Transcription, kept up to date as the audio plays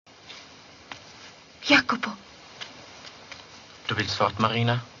Jacopo. Du willst fort,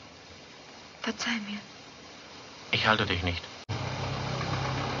 Marina? Verzeih mir. Ich halte dich nicht.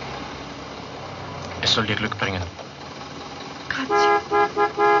 Es soll dir Glück bringen. Grazie.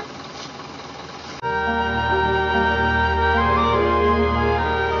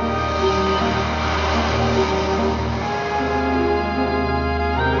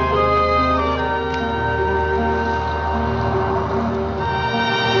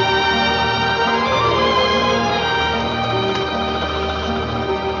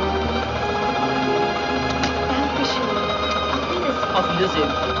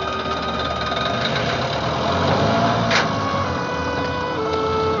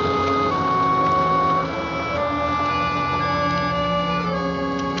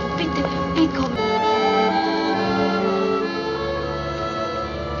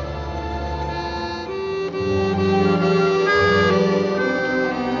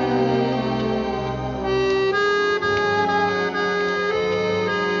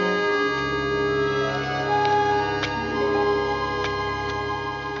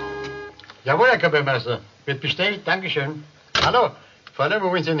 Jawohl, Herr Kapellmeister. Wird bestellt. Dankeschön. Hallo. Vorne,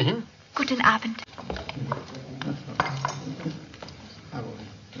 wo wollen Sie denn hin? Guten Abend.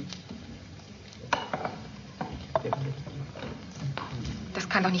 Das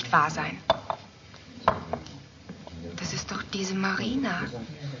kann doch nicht wahr sein. Das ist doch diese Marina.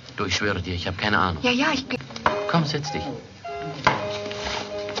 Du, ich schwöre dir, ich habe keine Ahnung. Ja, ich... Komm, setz dich.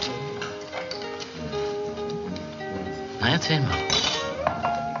 Na, erzähl mal.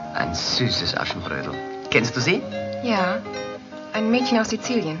 Ein süßes Aschenbrödel. Kennst du sie? Ja, ein Mädchen aus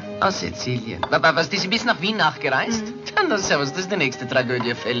Sizilien. Aus Sizilien. Was, die sind bis nach Wien nachgereist? Dann, na servus, das ist die nächste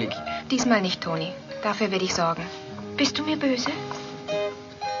Tragödie fällig. Diesmal nicht, Toni. Dafür werde ich sorgen. Bist du mir böse?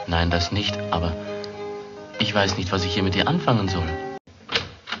 Nein, das nicht, aber ich weiß nicht, was ich hier mit dir anfangen soll.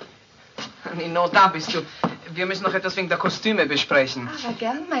 Nino, da bist du. Wir müssen noch etwas wegen der Kostüme besprechen. Aber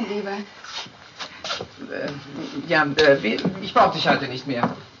gern, mein Lieber. Ich brauche dich heute nicht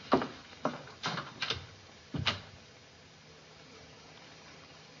mehr.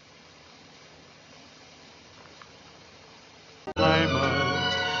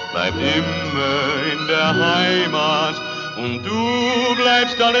 Heimat bleibt immer in der Heimat und du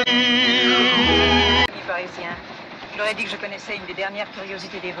bleibst alle. Parisien. Je leur ai dit que je connaissais une des dernières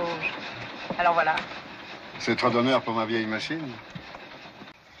curiosités des Vosges. Alors voilà. C'est trop d'honneur pour ma vieille machine.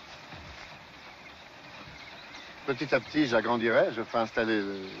 Petit à petit, j'agrandirai, je ferai installer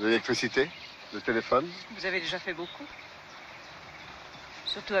l'électricité, le téléphone. Vous avez déjà fait beaucoup.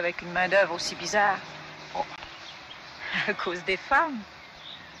 Surtout avec une main-d'œuvre aussi bizarre. Oh. À cause des femmes.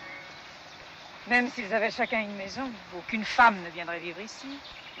 Même s'ils avaient chacun une maison, aucune femme ne viendrait vivre ici.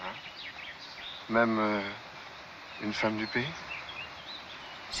 Même une femme du pays?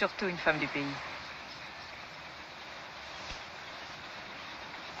 Surtout une femme du pays.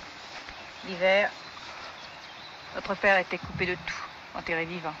 L'hiver, votre père était coupé de tout, enterré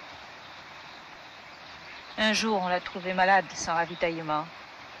vivant. Un jour, on l'a trouvé malade, sans ravitaillement.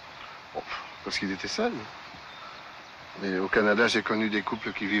 Oh, parce qu'il était seul. Mais au Canada, j'ai connu des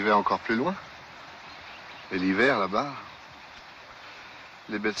couples qui vivaient encore plus loin. Et l'hiver, là-bas,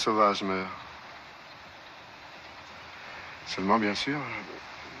 les bêtes sauvages meurent. Seulement, bien sûr,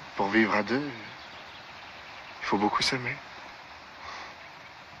 pour vivre à deux, il faut beaucoup s'aimer.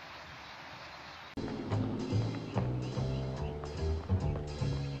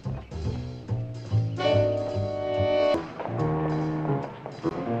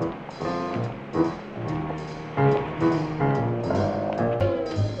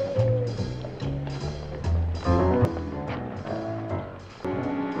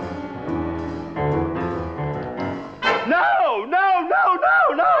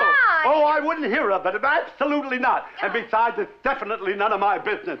 Hear of it, absolutely not. And besides, it's definitely none of my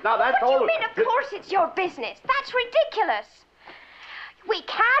business. Now that's all. What do you mean? Of course it's your business. That's ridiculous. We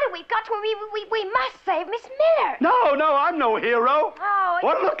can, and we've got to. We must save Miss Miller. No, I'm no hero. Oh.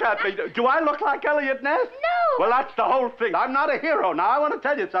 Well, look at me. Do I look like Elliot Ness? No. Well, that's the whole thing. I'm not a hero. Now I want to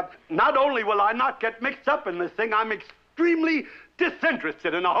tell you something. Not only will I not get mixed up in this thing, I'm extremely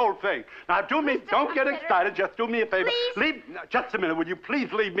disinterested in the whole thing. Now, don't get excited. Just do me a favor. Please. Just a minute. Would you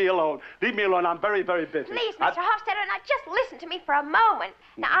please leave me alone? Leave me alone. I'm very, very busy. Please, Mr. Hofstadter, now just listen to me for a moment.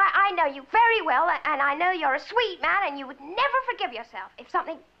 Now, I know you very well, and I know you're a sweet man, and you would never forgive yourself if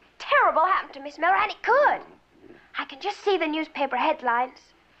something terrible happened to Miss Miller, and it could. I can just see the newspaper headlines.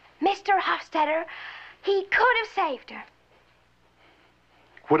 Mr. Hofstadter, he could have saved her.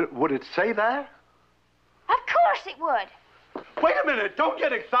 Would it say that? Of course it would. Wait a minute. Don't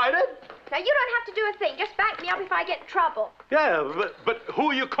get excited. Now, you don't have to do a thing. Just back me up if I get in trouble. Yeah, but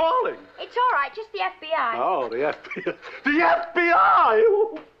who are you calling? It's all right, just the FBI. Oh, the FBI. The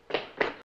FBI!